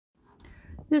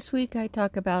This week I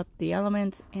talk about the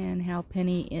elements and how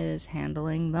Penny is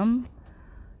handling them.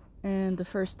 And the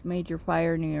first major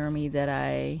fire near me that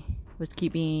I was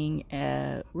keeping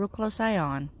a real close eye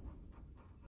on.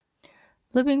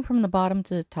 Living from the bottom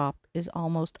to the top is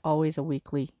almost always a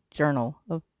weekly journal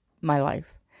of my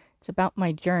life. It's about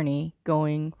my journey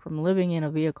going from living in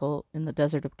a vehicle in the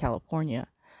desert of California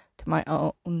to my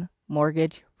own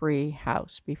mortgage-free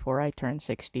house before I turned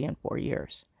 60 in 4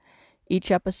 years.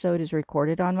 Each episode is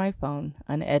recorded on my phone,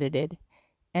 unedited,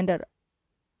 and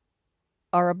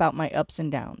are about my ups and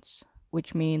downs,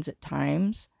 which means at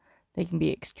times they can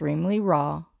be extremely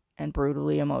raw and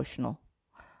brutally emotional.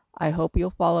 I hope you'll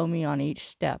follow me on each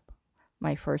step.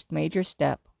 My first major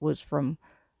step was from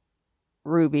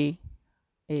Ruby,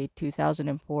 a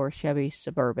 2004 Chevy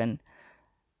Suburban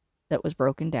that was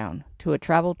broken down, to a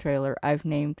travel trailer I've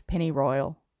named Penny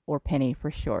Royal, or Penny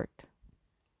for short.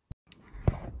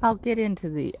 I'll get into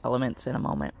the elements in a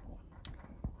moment,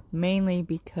 mainly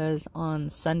because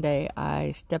on Sunday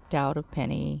I stepped out of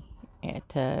Penny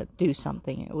to do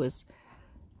something. It was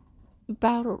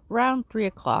about around 3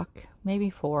 o'clock,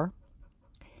 maybe 4,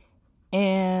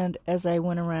 and as I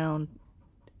went around,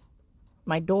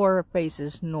 my door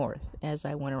faces north. As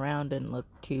I went around and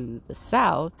looked to the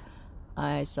south,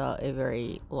 I saw a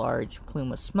very large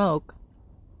plume of smoke,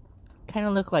 kind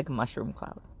of looked like a mushroom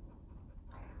cloud.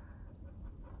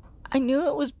 I knew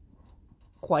it was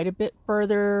quite a bit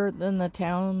further than the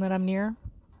town that I'm near,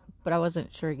 but I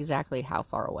wasn't sure exactly how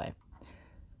far away,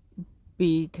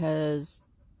 because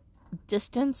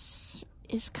distance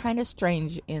is kind of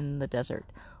strange in the desert.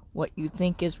 What you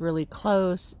think is really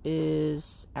close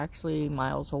is actually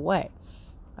miles away,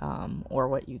 or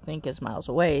what you think is miles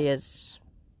away is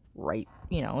right,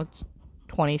 it's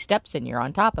 20 steps and you're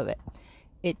on top of it.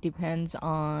 It depends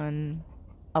on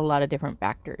a lot of different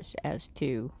factors as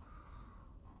to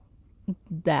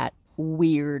that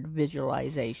weird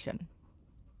visualization.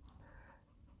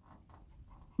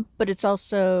 But it's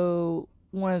also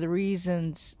one of the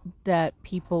reasons that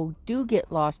people do get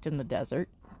lost in the desert,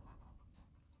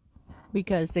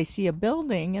 because they see a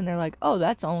building and they're like, oh,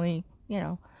 that's only,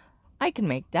 I can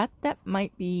make that. That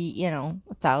might be,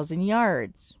 1,000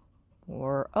 yards.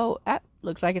 Or, oh, that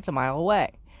looks like it's a mile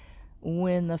away.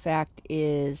 When the fact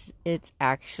is, it's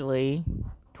actually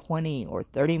 20 or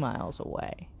 30 miles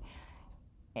away.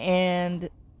 And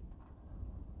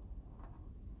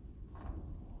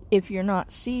if you're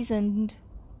not seasoned,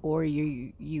 or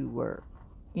you were,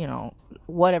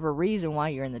 whatever reason why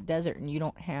you're in the desert and you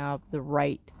don't have the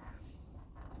right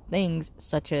things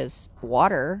such as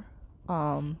water,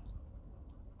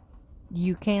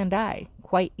 you can die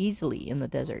quite easily in the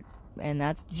desert. And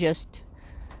that's just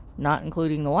not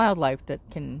including the wildlife that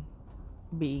can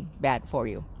be bad for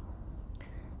you.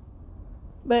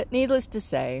 But needless to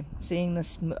say, seeing the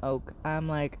smoke, I'm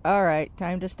like, alright,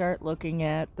 time to start looking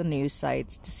at the news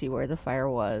sites to see where the fire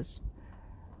was.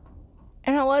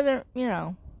 And I wasn't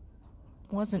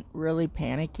really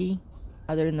panicky,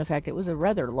 other than the fact it was a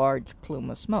rather large plume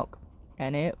of smoke.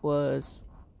 And it was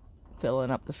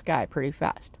filling up the sky pretty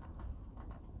fast.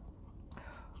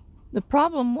 The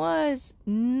problem was,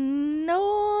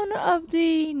 none of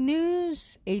the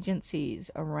news agencies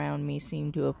around me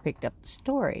seemed to have picked up the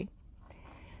story.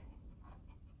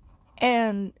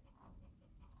 And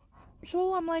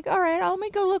so I'm like, alright, let me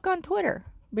go look on Twitter,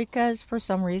 because for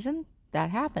some reason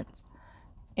that happens.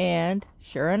 And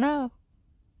sure enough,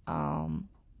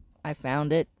 I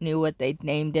found it, knew what they'd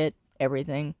named it,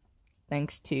 everything,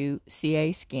 thanks to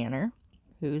CA Scanner,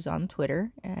 who's on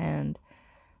Twitter, and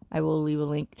I will leave a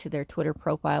link to their Twitter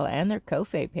profile and their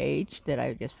Ko-fi page that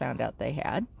I just found out they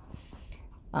had.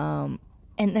 And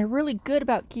they're really good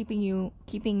about keeping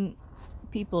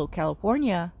people of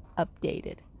California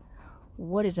updated.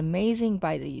 What is amazing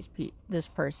by this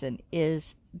person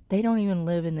is they don't even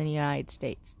live in the United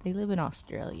States. They live in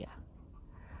Australia.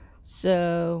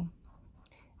 So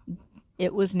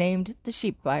it was named the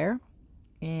Sheep Fire,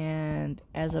 and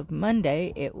as of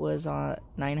Monday, it was on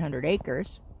 900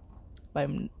 acres by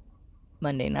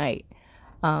Monday night.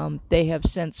 They have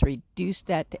since reduced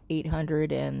that to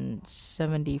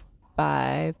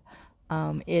 875.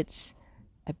 It's,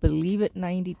 I believe, at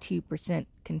 92%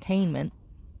 containment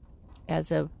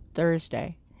as of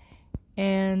Thursday.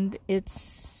 And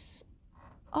it's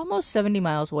almost 70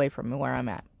 miles away from where I'm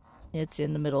at. It's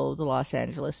in the middle of the Los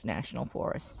Angeles National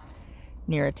Forest,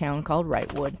 near a town called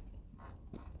Wrightwood.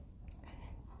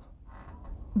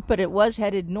 But it was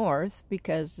headed north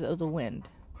because of the wind,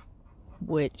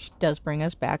 which does bring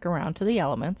us back around to the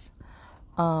elements.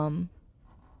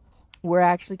 We're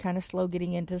actually kind of slow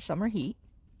getting into summer heat.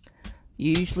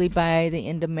 Usually by the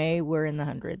end of May, we're in the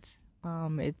hundreds.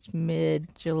 It's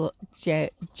mid-June.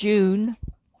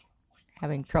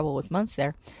 Having trouble with months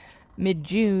there.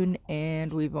 Mid-June,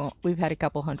 and we've had a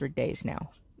couple hundred days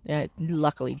now.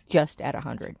 Luckily, just at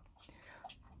 100.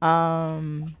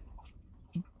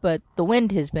 But the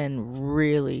wind has been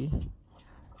really.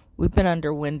 We've been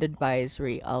under wind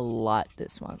advisory a lot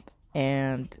this month,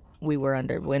 and we were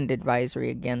under wind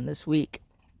advisory again this week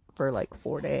for like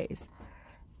 4 days.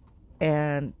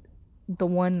 And the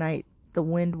one night, the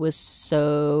wind was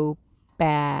so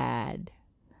bad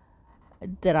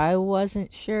that I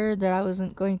wasn't sure that I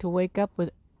wasn't going to wake up with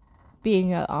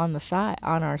being on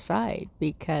our side,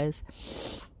 because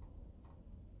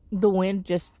the wind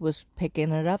just was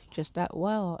picking it up just that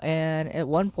well. And at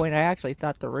one point I actually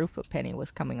thought the roof of Penny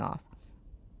was coming off.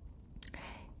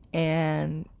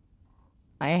 And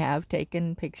I have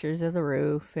taken pictures of the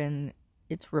roof, and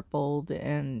it's rippled,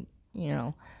 and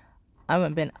I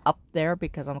haven't been up there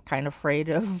because I'm kind of afraid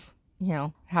of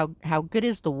how good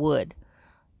is the wood,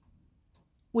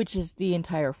 which is the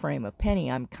entire frame of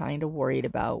Penny. I'm kind of worried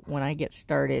about when I get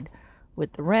started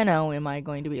with the reno, am I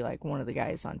going to be like one of the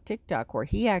guys on TikTok where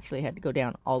he actually had to go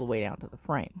down all the way down to the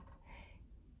frame.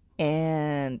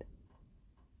 And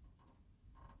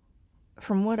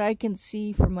from what I can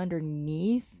see from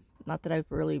underneath, not that I've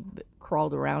really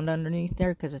crawled around underneath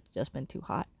there because it's just been too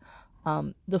hot,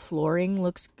 the flooring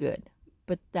looks good,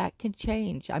 but that can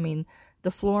change. I mean,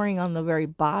 the flooring on the very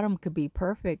bottom could be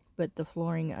perfect, but the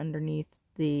flooring underneath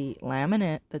the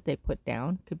laminate that they put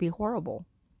down could be horrible.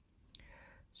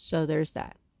 So there's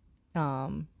that.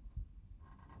 But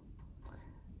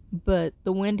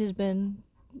the wind has been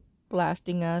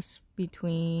blasting us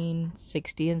between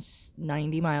 60 and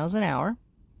 90 miles an hour.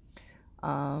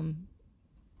 And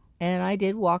I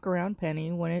did walk around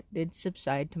Penny when it did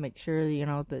subside to make sure,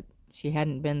 that she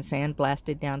hadn't been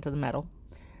sandblasted down to the metal.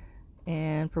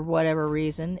 And for whatever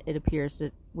reason, it appears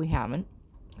that we haven't.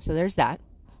 So there's that.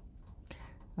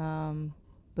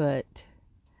 But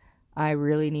I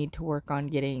really need to work on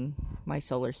getting my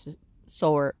solar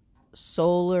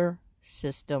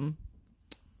system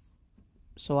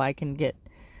so I can get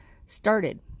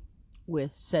started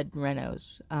with said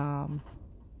renos.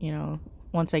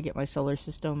 Once I get my solar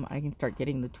system, I can start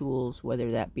getting the tools,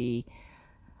 whether that be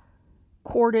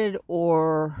corded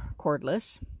or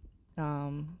cordless,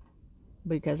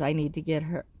 because I need to get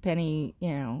Penny,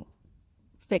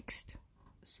 fixed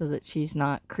so that she's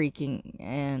not creaking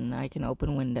and I can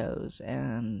open windows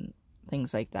and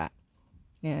things like that.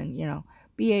 And,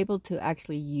 be able to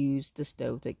actually use the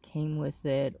stove that came with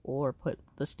it, or put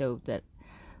the stove that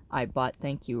I bought,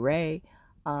 thank you, Ray,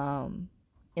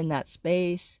 in that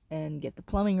space and get the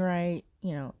plumbing right,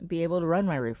 be able to run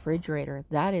my refrigerator.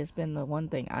 That has been the one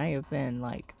thing I have been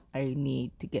like, I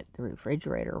need to get the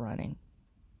refrigerator running.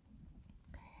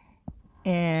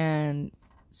 And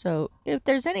so if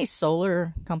there's any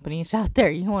solar companies out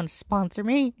there you want to sponsor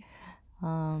me,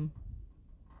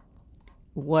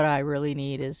 what I really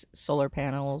need is solar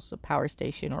panels, a power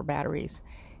station or batteries,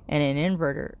 and an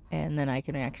inverter, and then I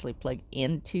can actually plug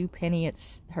into Penny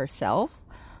herself.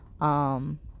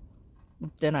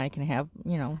 Then I can have,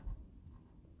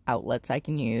 outlets I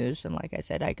can use, and like I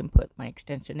said, I can put my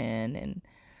extension in and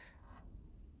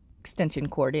extension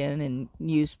cord in and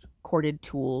use corded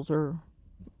tools, or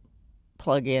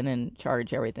plug in and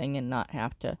charge everything and not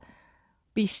have to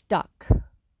be stuck,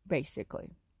 basically.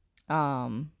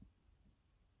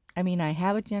 I mean, I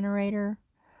have a generator.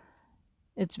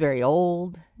 It's very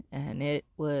old, and it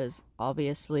was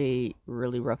obviously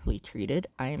really roughly treated.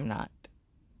 I am not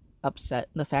upset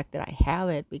in the fact that I have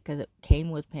it because it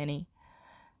came with Penny,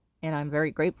 and I'm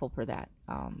very grateful for that.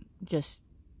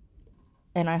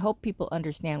 And I hope people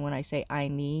understand when I say I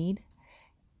need,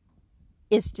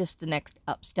 it's just the next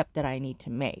up step that I need to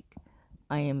make.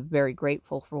 I am very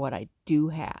grateful for what I do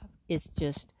have. It's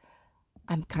just,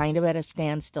 I'm kind of at a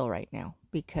standstill right now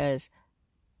because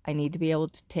I need to be able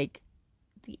to take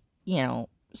the,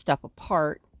 stuff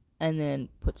apart and then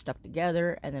put stuff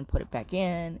together and then put it back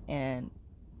in and,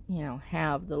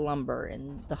 have the lumber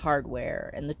and the hardware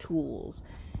and the tools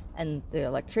and the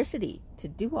electricity to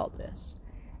do all this.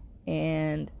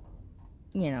 And,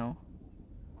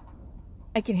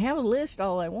 I can have a list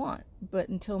all I want, but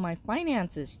until my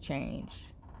finances change,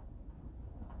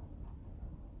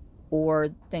 or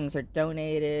things are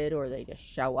donated, or they just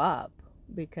show up,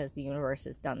 because the universe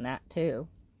has done that too.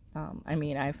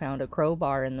 I found a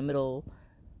crowbar in the middle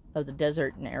of the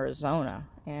desert in Arizona,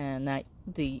 and it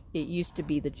used to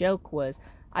be, the joke was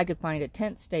I could find a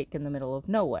tent stake in the middle of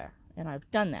nowhere, and I've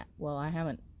done that. Well, I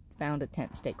haven't found a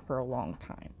tent stake for a long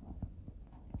time.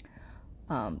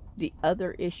 The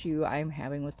other issue I'm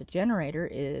having with the generator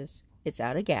is it's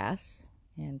out of gas,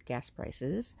 and gas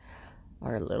prices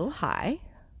are a little high.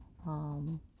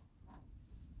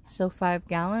 So 5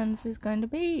 gallons is going to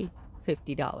be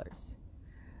 $50.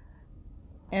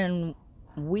 And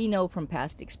we know from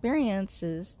past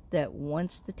experiences that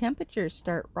once the temperatures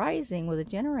start rising with a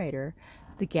generator,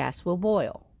 the gas will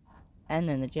boil. And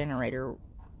then the generator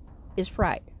is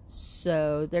fried.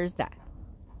 So there's that.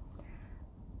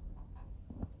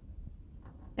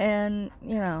 And,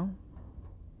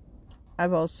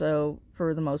 I've also,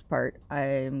 for the most part,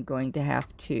 I'm going to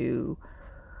have to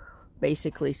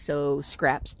basically sew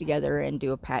scraps together and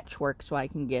do a patchwork so I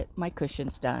can get my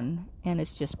cushions done. And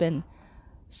it's just been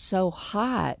so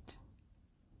hot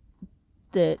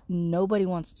that nobody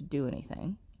wants to do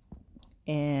anything.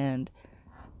 And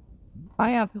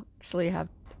I actually have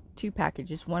 2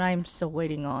 packages. One I'm still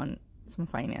waiting on some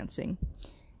financing.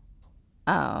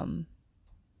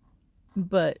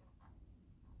 But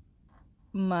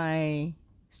my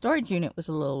storage unit was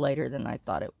a little later than I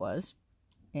thought it was.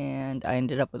 And I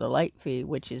ended up with a late fee,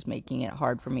 which is making it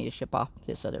hard for me to ship off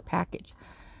this other package.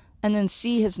 And then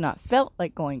C has not felt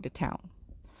like going to town.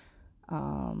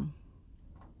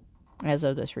 As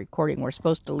of this recording, we're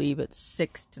supposed to leave at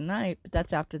 6 tonight, but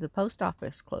that's after the post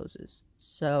office closes.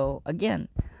 So, again,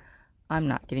 I'm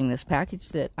not getting this package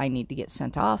that I need to get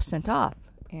sent off.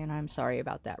 And I'm sorry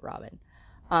about that, Robin.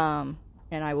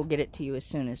 And I will get it to you as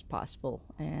soon as possible.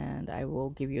 And I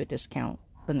will give you a discount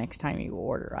the next time you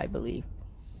order, I believe.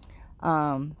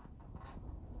 Or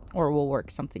we'll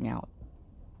work something out.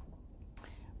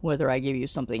 Whether I give you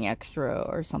something extra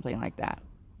or something like that.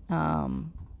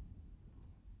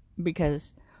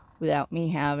 Because without me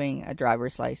having a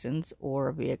driver's license or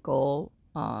a vehicle,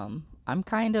 I'm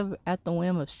kind of at the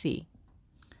whim of C.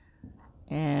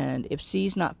 And if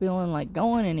C's not feeling like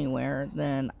going anywhere,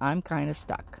 then I'm kind of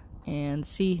stuck. And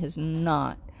C has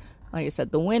not. Like I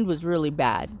said, the wind was really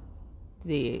bad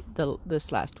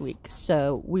this last week.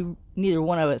 So neither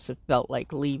one of us have felt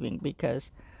like leaving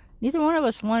because neither one of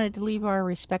us wanted to leave our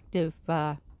respective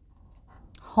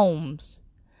homes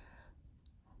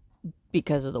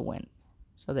because of the wind.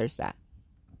 So there's that.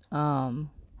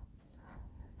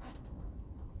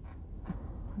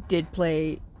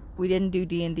 We didn't do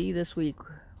D&D this week.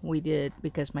 We did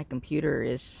because my computer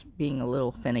is being a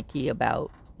little finicky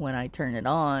about when I turn it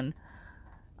on.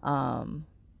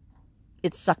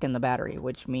 It's sucking the battery,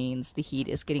 which means the heat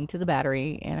is getting to the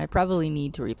battery, and I probably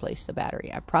need to replace the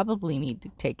battery. I probably need to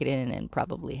take it in and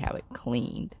probably have it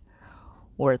cleaned.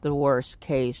 Or at the worst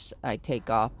case, I take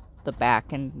off the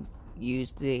back and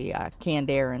use the canned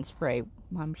air and spray,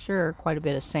 I'm sure, quite a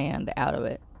bit of sand out of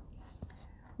it.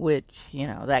 Which,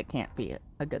 that can't be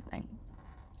a good thing.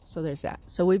 So there's that.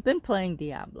 So we've been playing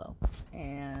Diablo.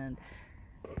 And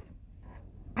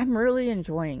I'm really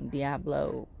enjoying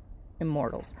Diablo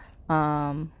Immortals.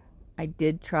 I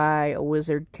did try a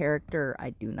wizard character.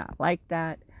 I do not like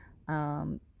that.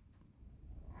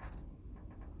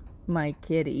 My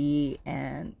kid E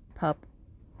and Pup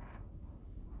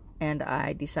and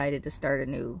I decided to start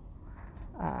a new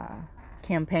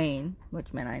campaign,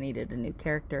 which meant I needed a new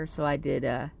character. So I did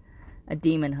a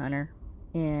demon hunter,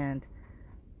 and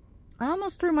I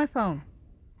almost threw my phone.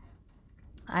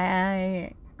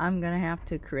 I'm gonna have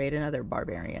to create another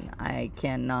barbarian. I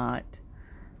cannot,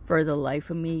 for the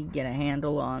life of me, get a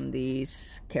handle on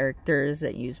these characters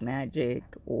that use magic,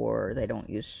 or they don't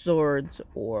use swords,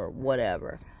 or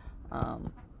whatever,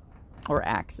 or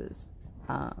axes.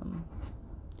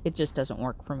 It just doesn't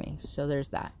work for me. So there's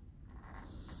that.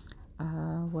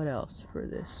 What else for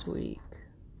this week?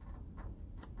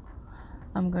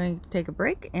 I'm going to take a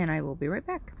break, and I will be right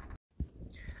back.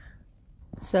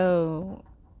 So,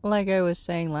 like I was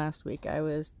saying last week, I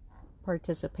was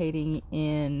participating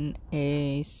in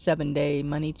a 7-day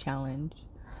money challenge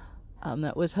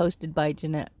that was hosted by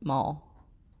Jeanette Ma,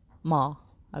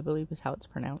 I believe is how it's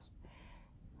pronounced.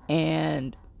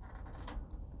 And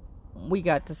we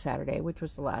got to Saturday, which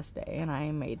was the last day, and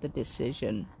I made the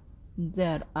decision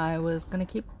that I was going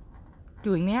to keep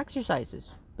doing the exercises,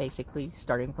 basically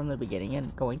starting from the beginning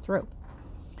and going through.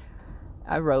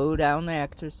 I wrote down the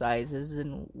exercises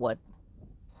and what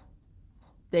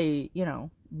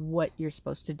what you're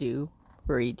supposed to do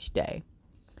for each day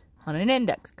on an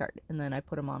index card, and then I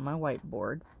put them on my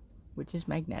whiteboard, which is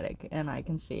magnetic, and I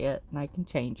can see it and I can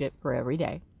change it for every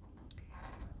day.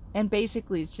 And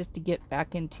basically it's just to get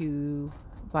back into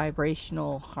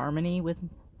vibrational harmony with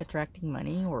attracting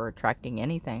money or attracting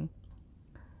anything.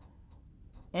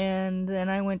 And then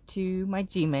I went to my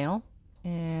Gmail,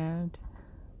 and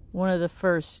one of the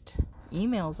first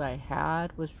emails I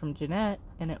had was from Jeanette,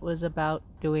 and it was about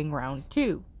doing round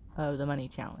 2 of the money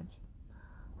challenge.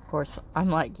 course, I'm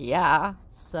like, yeah.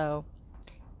 So,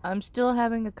 I'm still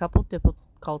having a couple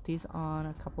difficulties on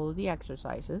a couple of the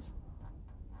exercises.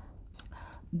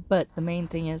 But the main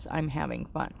thing is I'm having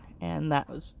fun. And that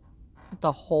was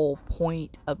the whole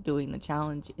point of doing the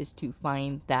challenge, is to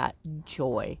find that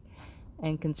joy.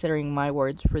 And considering my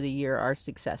words for the year are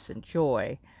success and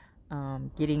joy,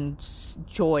 getting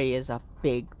joy is a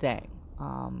big thing.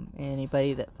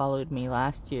 Anybody that followed me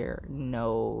last year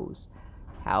knows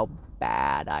how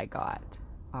bad I got.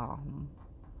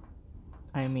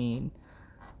 I mean,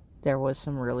 there was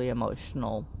some really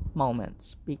emotional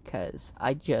moments because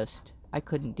I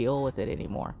couldn't deal with it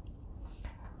anymore.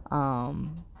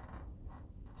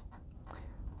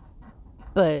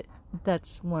 But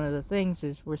that's one of the things,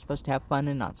 is we're supposed to have fun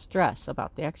and not stress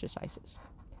about the exercises.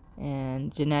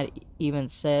 And Jeanette even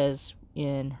says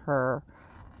in her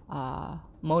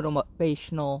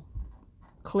motivational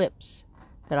clips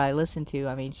that I listen to,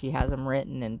 I mean, she has them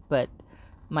written, but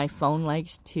my phone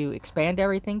likes to expand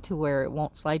everything to where it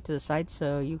won't slide to the side,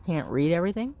 so you can't read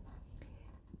everything.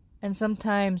 And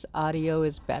sometimes audio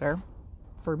is better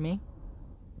for me.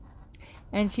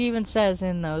 And she even says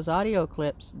in those audio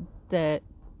clips that,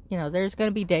 there's going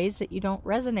to be days that you don't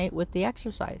resonate with the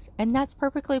exercise, and that's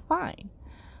perfectly fine.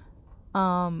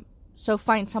 So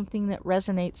find something that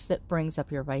resonates, that brings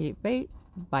up your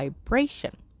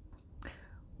vibration.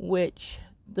 Which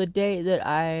the day that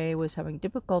I was having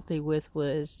difficulty with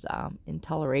was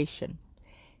intoleration.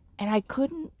 And I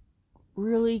couldn't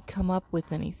really come up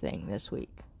with anything this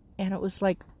week. And it was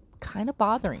like kind of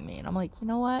bothering me. And I'm like, you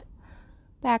know what?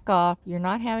 Back off. You're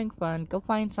not having fun. Go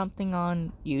find something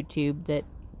on YouTube that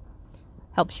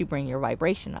helps you bring your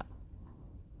vibration up.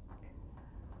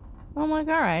 I'm like,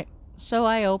 alright. So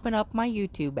I open up my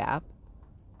YouTube app,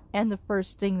 and the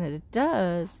first thing that it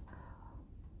does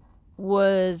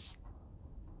was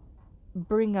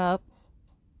bring up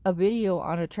a video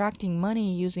on attracting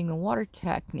money using the water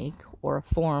technique, or a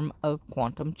form of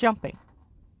quantum jumping.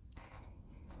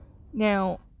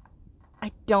 Now,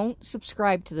 I don't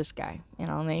subscribe to this guy,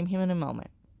 and I'll name him in a moment.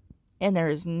 And there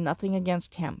is nothing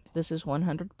against him. This is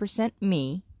 100%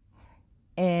 me.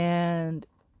 And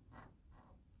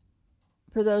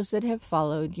for those that have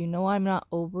followed, I'm not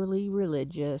overly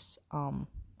religious. I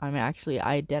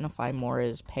identify more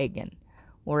as pagan,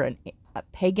 or a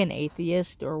pagan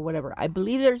atheist, or whatever. I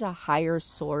believe there's a higher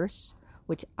source,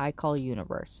 which I call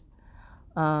universe.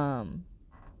 The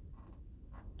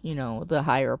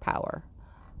higher power,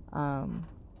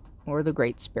 or the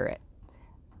great spirit.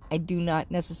 I do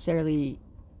not necessarily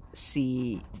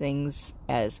see things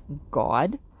as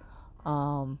God.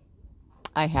 I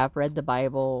have read the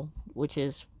Bible, which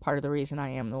is part of the reason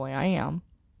I am the way I am.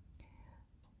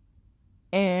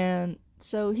 And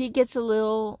so he gets a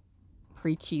little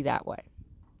preachy that way.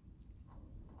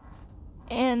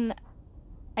 And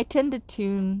I tend to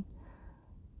tune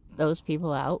those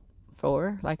people out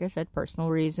for, like I said, personal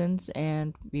reasons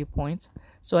and viewpoints.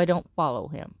 So I don't follow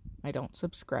him. I don't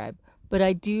subscribe. But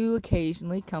I do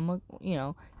occasionally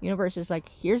Universe is like,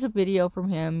 here's a video from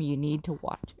him, you need to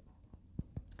watch it.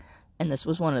 And this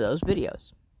was one of those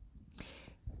videos.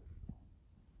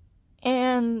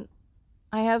 And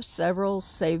I have several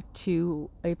saved to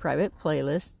a private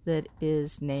playlist that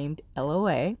is named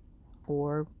LOA,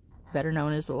 or better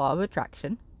known as the Law of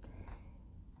Attraction,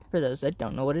 for those that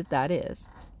don't know what that is.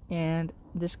 And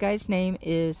this guy's name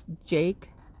is Jake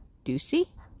Ducey.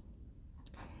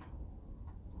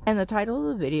 And the title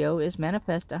of the video is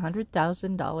Manifest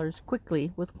 $100,000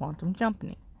 Quickly with Quantum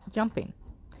Jumping.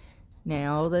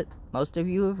 Now that most of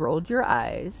you have rolled your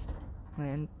eyes,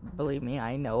 and believe me,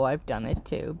 I know I've done it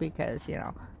too, because,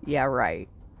 yeah, right.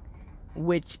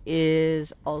 Which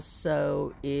is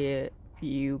also, if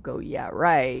you go, yeah,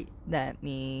 right, that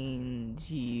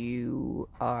means you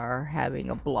are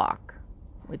having a block.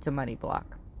 It's a money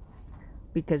block.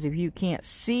 Because if you can't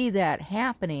see that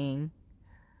happening,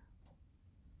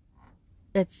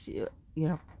 it's,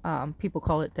 people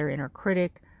call it their inner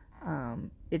critic.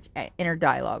 It's inner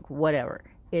dialogue, whatever.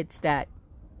 It's that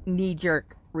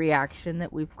knee-jerk reaction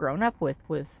that we've grown up with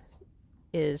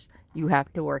is you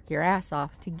have to work your ass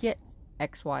off to get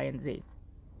X, Y, and Z.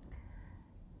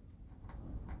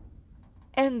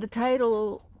 And the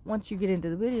title, once you get into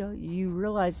the video, you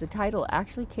realize the title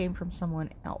actually came from someone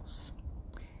else.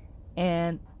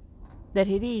 And that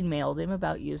had emailed him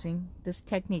about using this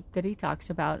technique that he talks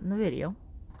about in the video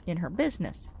in her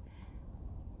business.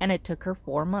 And it took her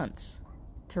 4 months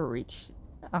to reach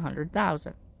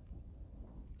 100,000.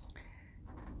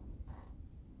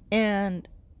 And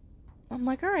I'm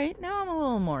like, alright, now I'm a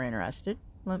little more interested.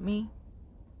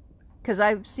 Because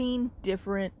I've seen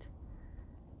different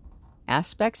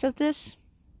aspects of this.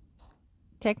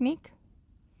 technique.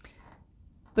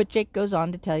 But Jake goes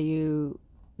on to tell you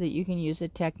that you can use a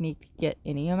technique to get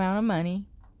any amount of money,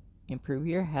 improve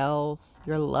your health,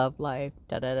 your love life,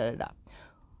 da da da da.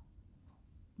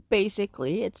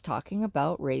 Basically, it's talking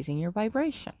about raising your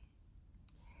vibration.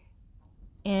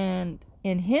 And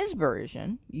in his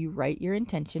version, you write your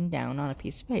intention down on a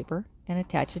piece of paper and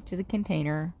attach it to the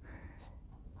container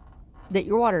that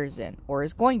your water is in or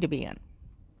is going to be in.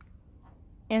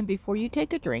 And before you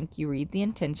take a drink, you read the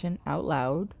intention out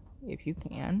loud, if you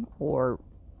can, or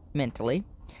mentally.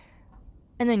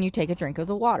 And then you take a drink of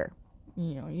the water.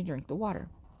 You drink the water.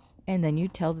 And then you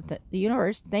tell the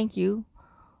universe, thank you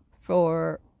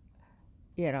for,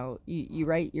 you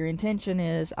write your intention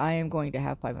is, I am going to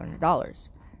have $500.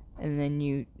 And then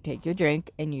you take your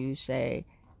drink and you say,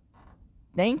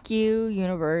 thank you,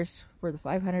 universe, for the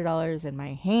 $500 in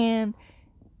my hand.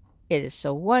 It is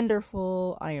so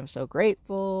wonderful. I am so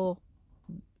grateful.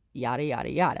 Yada, yada,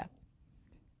 yada.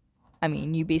 I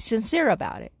mean, you be sincere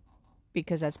about it.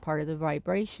 Because that's part of the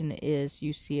vibration is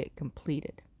you see it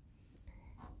completed.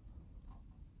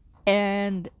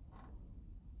 And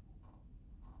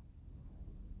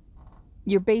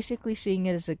you're basically seeing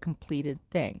it as a completed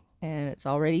thing. And it's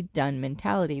already done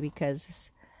mentality because,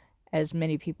 as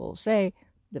many people say,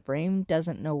 the brain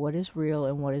doesn't know what is real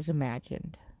and what is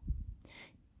imagined.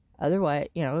 Otherwise,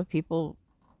 if people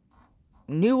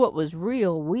knew what was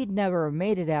real, we'd never have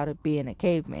made it out of being a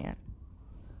caveman.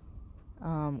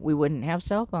 We wouldn't have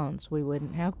cell phones. We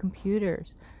wouldn't have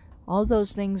computers. All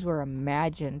those things were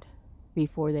imagined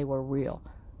before they were real.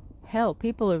 Hell,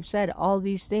 people have said all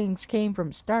these things came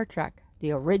from Star Trek,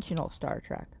 the original Star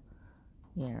Trek.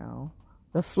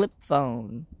 The flip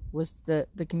phone was the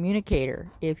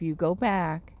communicator. If you go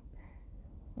back,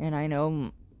 and I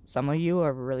know some of you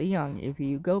are really young, if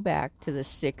you go back to the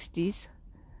 60s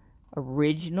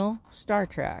original Star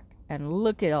Trek and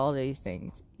look at all these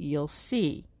things, you'll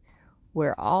see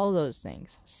where all those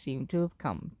things seem to have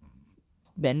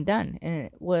been done. And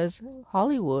it was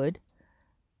Hollywood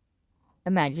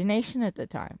imagination at the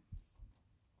time.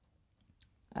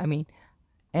 I mean,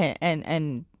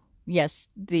 and yes,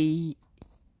 the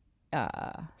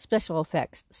special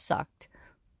effects sucked,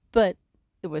 but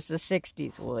it was the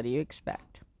 60s. What do you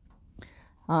expect?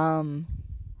 But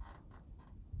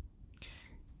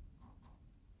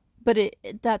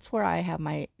that's where I have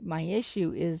my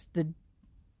issue is the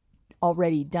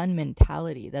already done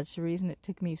mentality. That's the reason it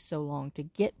took me so long to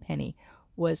get Penny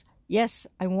was, yes,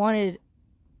 I wanted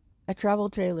a travel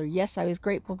trailer. Yes, I was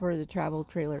grateful for the travel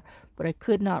trailer, but I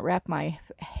could not wrap my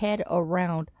head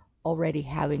around already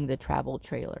having the travel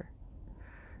trailer.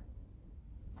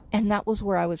 And that was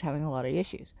where I was having a lot of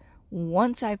issues.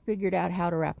 Once I figured out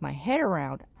how to wrap my head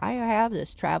around, I have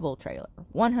this travel trailer.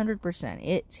 100%.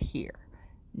 It's here.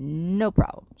 No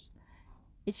problems.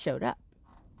 It showed up.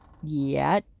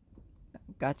 Yeah,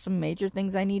 got some major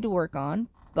things I need to work on,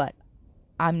 but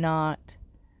I'm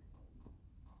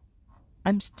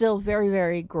still very,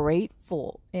 very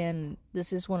grateful, and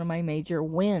this is one of my major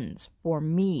wins for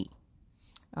me.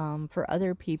 For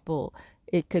other people,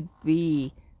 it could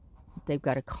be they've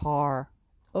got a car.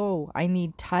 Oh, I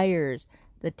need tires.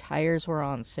 The tires were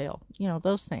on sale.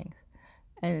 Those things.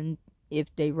 And if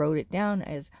they wrote it down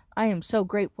as, I am so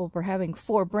grateful for having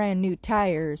 4 brand new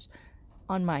tires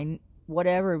on my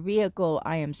whatever vehicle,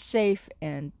 I am safe,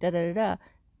 and da-da-da-da,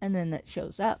 and then that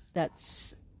shows up.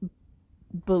 That's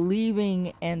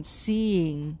believing and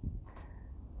seeing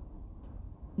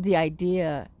the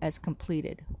idea as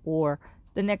completed, or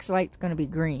the next light's going to be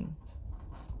green.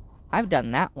 I've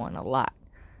done that one a lot.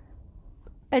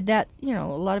 And that, a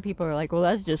lot of people are like, well,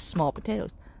 that's just small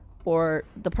potatoes. Or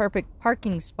the perfect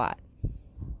parking spot.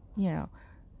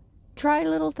 Try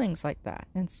little things like that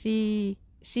and see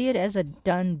it as a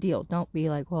done deal. Don't be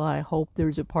like, well, I hope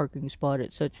there's a parking spot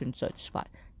at such and such spot.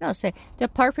 No, say the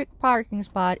perfect parking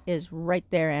spot is right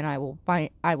there, and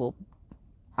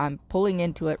I'm pulling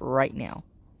into it right now.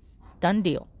 Done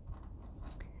deal.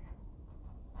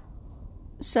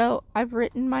 So I've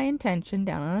written my intention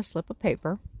down on a slip of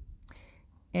paper,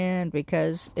 and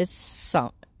because it's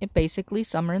basically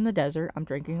summer in the desert, I'm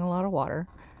drinking a lot of water,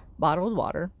 bottled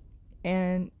water,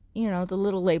 and the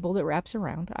little label that wraps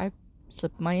around, I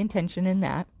slipped my intention in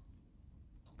that.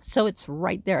 So it's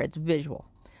right there, it's visual.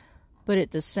 But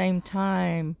at the same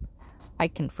time, I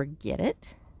can forget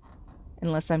it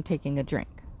unless I'm taking a drink.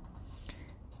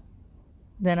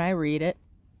 Then I read it,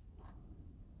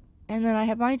 and then I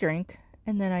have my drink,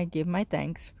 and then I give my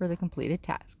thanks for the completed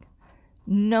task.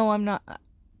 No, I'm not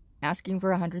asking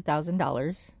for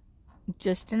 $100,000.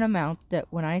 Just an amount that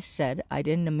when I said, I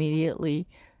didn't immediately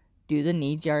do the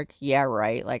knee jerk, yeah,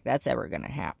 right, like that's ever going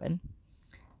to happen.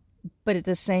 But at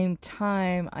the same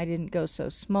time, I didn't go so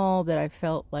small that I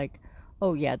felt like,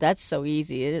 oh yeah, that's so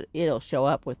easy. It'll show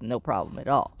up with no problem at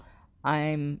all.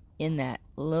 I'm in that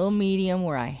little medium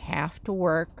where I have to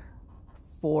work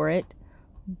for it,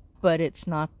 but it's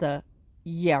not the,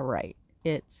 yeah, right.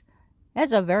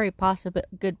 That's a very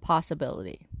good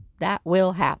possibility. That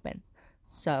will happen.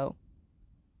 So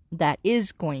that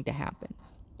is going to happen.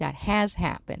 That has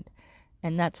happened.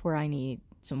 And that's where I need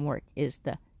some work, is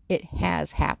it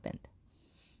has happened.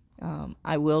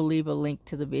 I will leave a link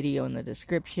to the video in the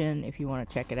description if you want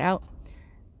to check it out.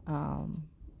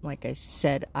 Like I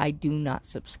said, I do not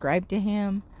subscribe to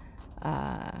him.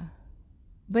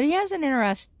 But he has an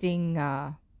interesting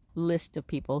list of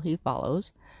people he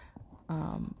follows.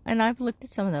 And I've looked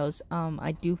at some of those.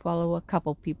 I do follow a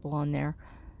couple people on there.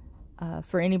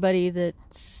 For anybody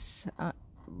that's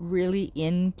really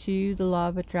into the law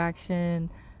of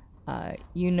attraction,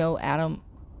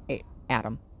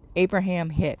 Abraham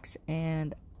Hicks.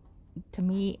 And to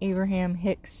me, Abraham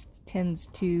Hicks tends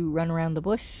to run around the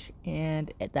bush,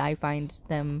 and I find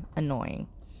them annoying.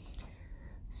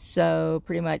 So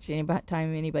pretty much any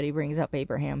time anybody brings up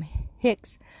Abraham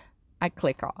Hicks, I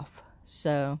click off.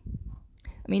 So,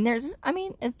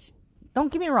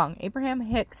 don't get me wrong, Abraham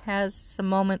Hicks has some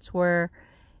moments where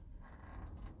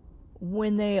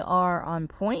when they are on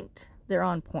point, they're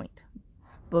on point.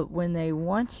 But when they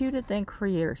want you to think for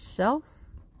yourself,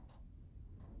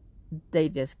 they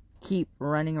just keep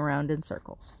running around in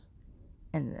circles.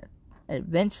 And then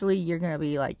eventually you're going to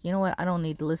be like, you know what, I don't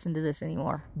need to listen to this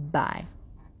anymore. Bye.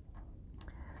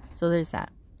 So there's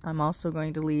that. I'm also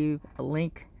going to leave a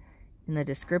link in the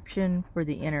description for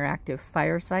the interactive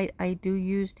fire site I do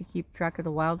use to keep track of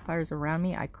the wildfires around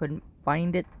me. I couldn't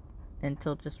find it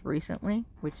until just recently,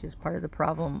 which is part of the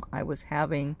problem I was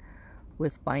having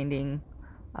with finding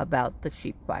about the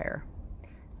sheep fire.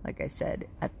 Like I said,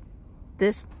 at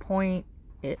this point,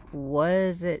 it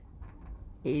was at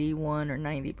 81 or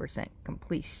 90%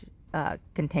 completion,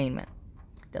 containment.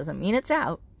 Doesn't mean it's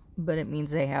out, but it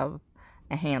means they have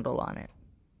a handle on it.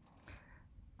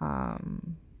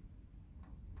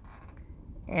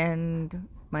 And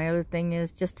my other thing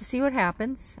is, just to see what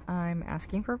happens, I'm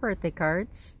asking for birthday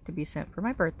cards to be sent for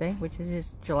my birthday, which is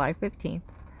July 15th.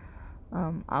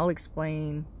 I'll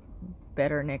explain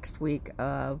better next week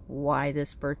of why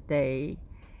this birthday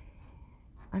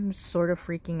I'm sort of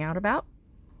freaking out about,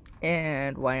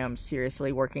 and why I'm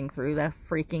seriously working through that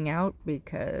freaking out,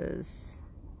 because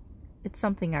it's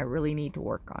something I really need to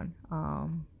work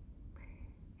on.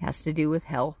 It has to do with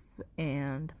health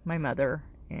and my mother,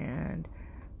 and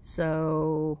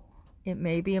so it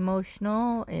may be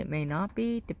emotional, it may not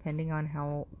be, depending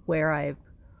on where I've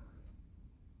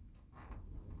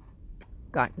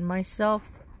gotten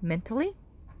myself mentally.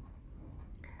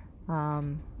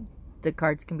 The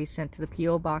cards can be sent to the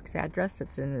P.O. Box address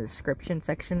that's in the description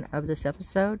section of this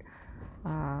episode,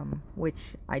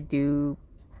 which I do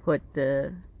put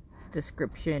the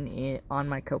description on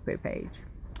my Ko-fi page.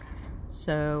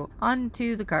 So, on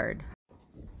to the card.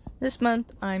 This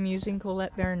month, I'm using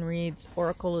Colette Baron-Reid's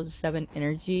Oracle of the Seven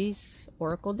Energies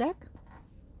Oracle deck.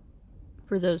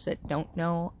 For those that don't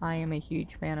know, I am a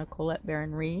huge fan of Colette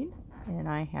Baron-Reid, and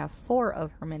I have 4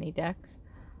 of her many decks.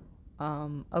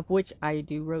 Of which I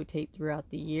do rotate throughout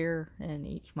the year, and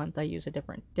each month I use a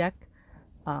different deck.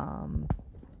 And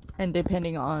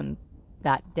depending on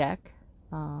that deck,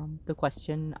 the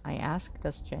question I ask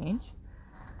does change.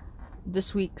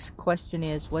 This week's question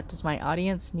is, what does my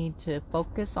audience need to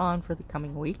focus on for the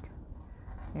coming week?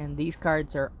 And these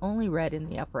cards are only read in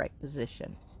the upright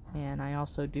position. And I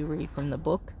also do read from the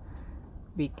book,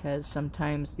 because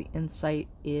sometimes the insight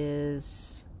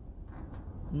is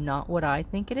not what I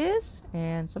think it is,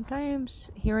 and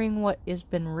sometimes hearing what has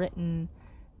been written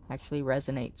actually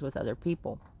resonates with other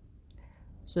people.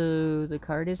 So the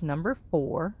card is number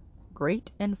 4,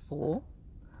 Great and Full,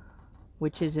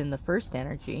 which is in the first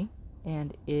energy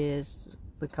and is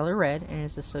the color red and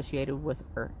is associated with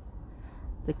Earth.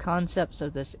 The concepts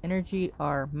of this energy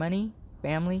are money,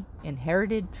 family,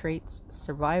 inherited traits,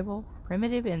 survival,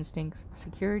 primitive instincts,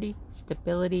 security,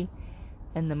 stability,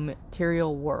 and the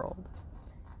material world.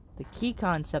 The key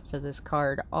concepts of this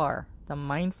card are the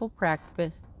mindful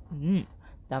practice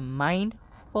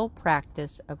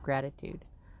of gratitude,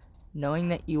 knowing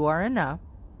that you are enough,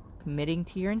 committing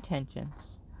to your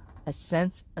intentions, a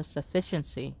sense of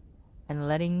sufficiency, and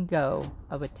letting go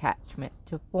of attachment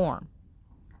to form.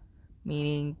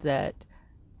 Meaning that,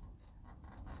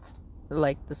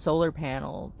 like the solar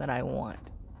panel that I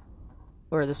want,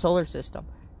 or the solar system,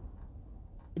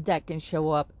 that can show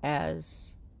up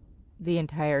as the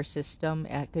entire system.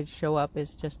 It could show up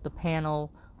as just the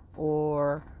panel,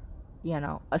 or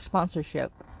a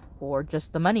sponsorship or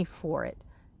just the money for it,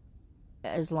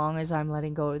 as long as I'm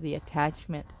letting go of the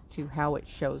attachment to how it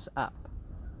shows up.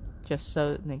 Just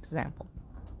so an example.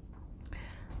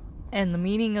 And the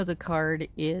meaning of the card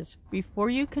is, before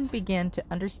you can begin to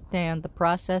understand the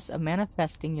process of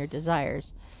manifesting your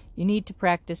desires, you need to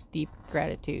practice deep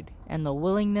gratitude and the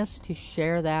willingness to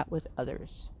share that with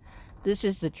others. This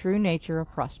is the true nature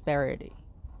of prosperity.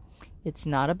 It's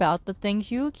not about the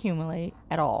things you accumulate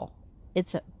at all.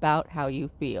 It's about how you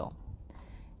feel.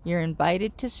 You're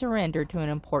invited to surrender to an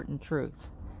important truth.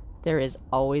 There is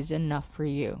always enough for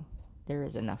you. There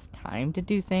is enough time to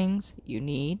do things you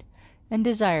need and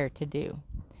desire to do.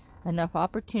 Enough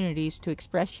opportunities to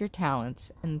express your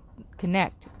talents and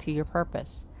connect to your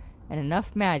purpose. And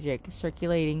enough magic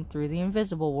circulating through the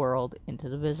invisible world into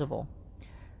the visible.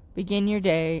 Begin your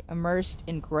day immersed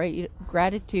in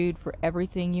gratitude for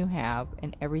everything you have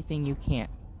and everything you can't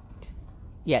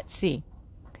yet see.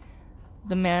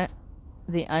 The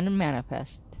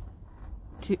unmanifest,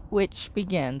 which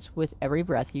begins with every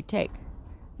breath you take.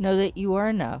 Know that you are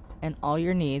enough and all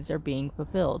your needs are being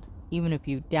fulfilled, even if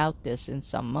you doubt this in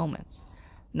some moments.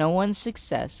 No one's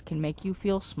success can make you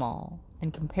feel small,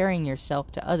 and comparing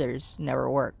yourself to others never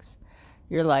works.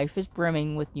 Your life is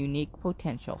brimming with unique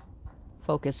potential.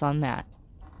 Focus on that.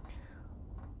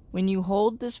 When you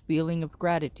hold this feeling of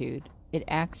gratitude, it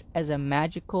acts as a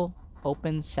magical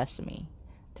open sesame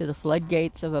to the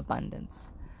floodgates of abundance.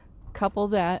 Couple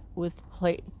that with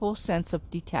playful sense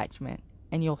of detachment,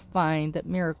 and you'll find that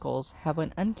miracles have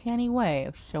an uncanny way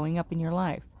of showing up in your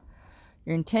life.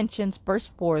 Your intentions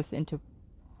burst forth into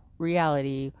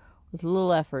reality with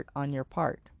little effort on your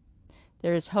part.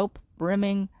 There is hope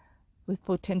brimming with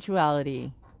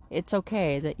potentiality. It's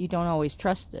okay that you don't always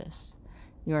trust this.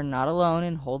 You are not alone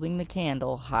in holding the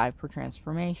candle high for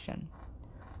transformation.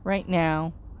 Right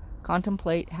now,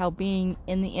 contemplate how being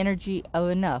in the energy of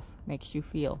enough makes you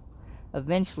feel.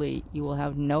 Eventually, you will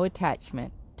have no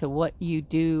attachment to what you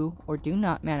do or do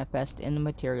not manifest in the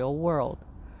material world,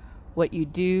 what you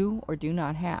do or do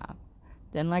not have.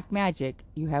 Then, like magic,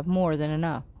 you have more than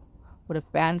enough.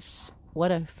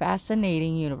 What a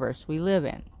fascinating universe we live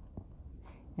in.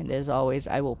 And as always,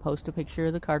 I will post a picture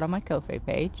of the card on my Ko-fi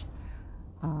page,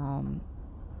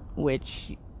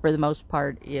 which, for the most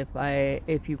part,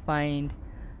 if you find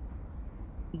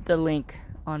the link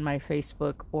on my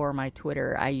Facebook or my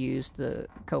Twitter, I use the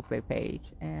Ko-fi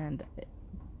page, and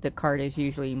the card is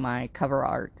usually my cover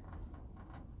art.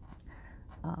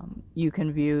 You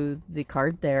can view the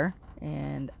card there,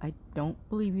 and I don't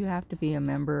believe you have to be a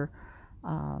member,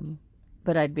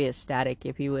 but I'd be ecstatic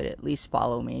if you would at least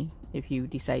follow me if you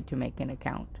decide to make an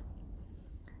account.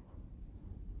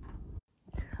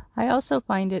 I also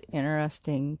find it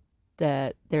interesting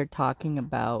that they're talking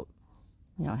about,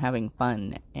 having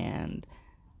fun and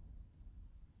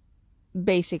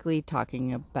basically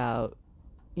talking about,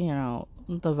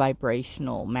 the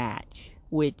vibrational match,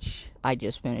 which I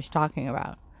just finished talking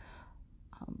about.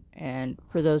 And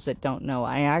for those that don't know,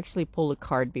 I actually pull a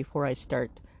card before I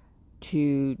start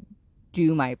to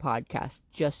do my podcast,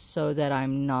 just so that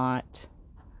I'm not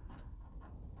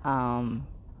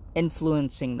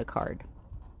influencing the card.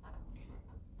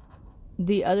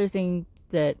 The other thing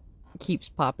that keeps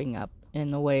popping up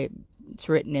in the way it's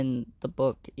written in the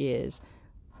book is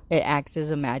it acts as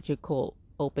a magical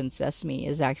open sesame,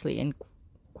 is actually in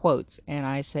quotes, and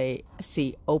I say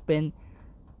see open,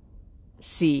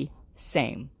 see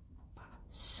same.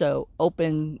 So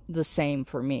open the same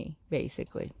for me,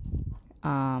 basically.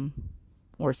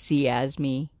 Or see as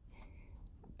me.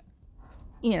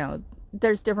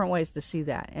 There's different ways to see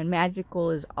that. And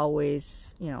magical is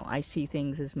always, I see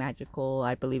things as magical.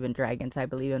 I believe in dragons. I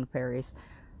believe in fairies.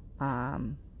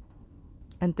 And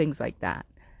things like that.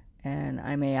 And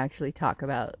I may actually talk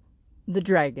about the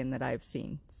dragon that I've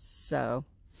seen. So,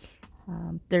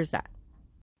 there's that.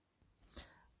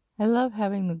 I love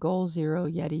having the Goal Zero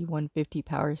Yeti 150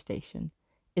 power station.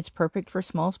 It's perfect for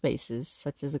small spaces,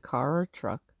 such as a car or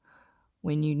truck,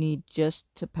 when you need just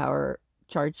to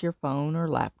charge your phone or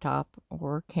laptop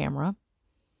or camera,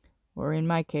 or in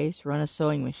my case, run a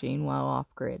sewing machine while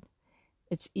off-grid.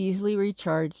 It's easily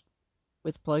recharged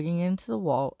with plugging it into the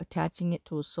wall, attaching it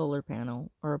to a solar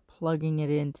panel, or plugging it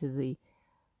into the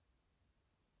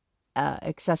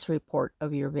accessory port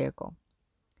of your vehicle.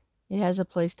 It has a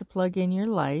place to plug in your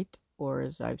light, or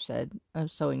as I've said, a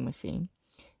sewing machine.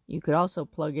 You could also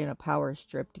plug in a power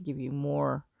strip to give you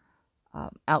more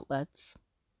outlets.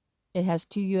 It has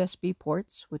 2 USB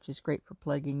ports, which is great for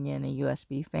plugging in a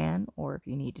USB fan, or if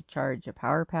you need to charge a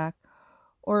power pack,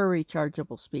 or a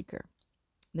rechargeable speaker.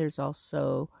 There's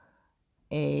also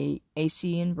a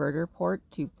AC inverter port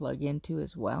to plug into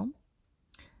as well.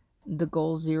 The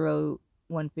Goal Zero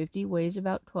 150 weighs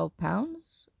about 12 pounds.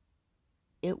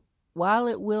 While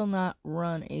it will not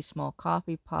run a small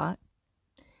coffee pot,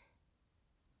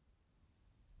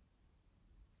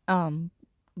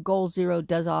 Goal Zero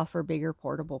does offer bigger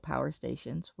portable power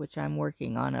stations, which I'm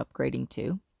working on upgrading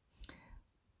to.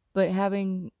 But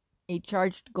having a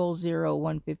charged Goal Zero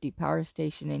 150 power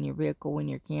station in your vehicle when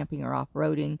you're camping or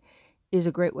off-roading is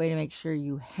a great way to make sure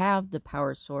you have the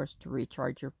power source to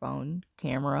recharge your phone,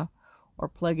 camera, or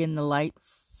plug in the light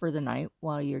for the night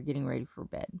while you're getting ready for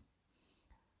bed.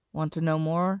 Want to know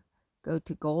more? Go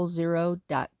to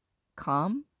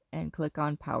goalzero.com and click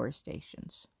on Power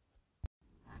Stations.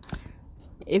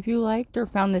 If you liked or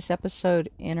found this episode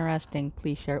interesting,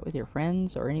 please share it with your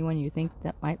friends or anyone you think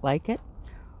that might like it.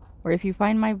 Or if you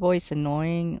find my voice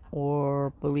annoying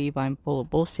or believe I'm full of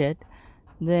bullshit,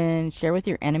 then share with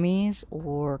your enemies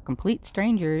or complete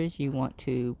strangers you want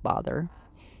to bother.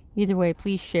 Either way,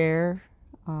 please share.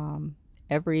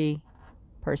 Every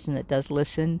person that does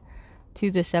listen to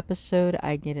this episode,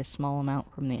 I get a small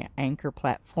amount from the Anchor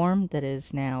platform that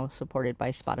is now supported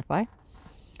by Spotify.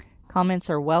 Comments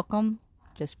are welcome.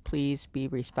 Just please be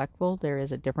respectful. There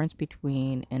is a difference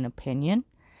between an opinion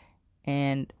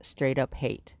and straight up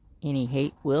hate. Any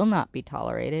hate will not be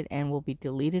tolerated and will be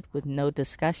deleted with no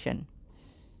discussion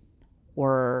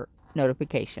or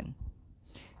notification.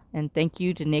 And thank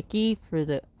you to Nikki for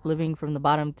the Living from the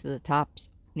Bottom to the Top's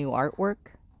new artwork.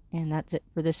 And that's it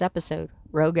for this episode.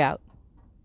 Rogue out.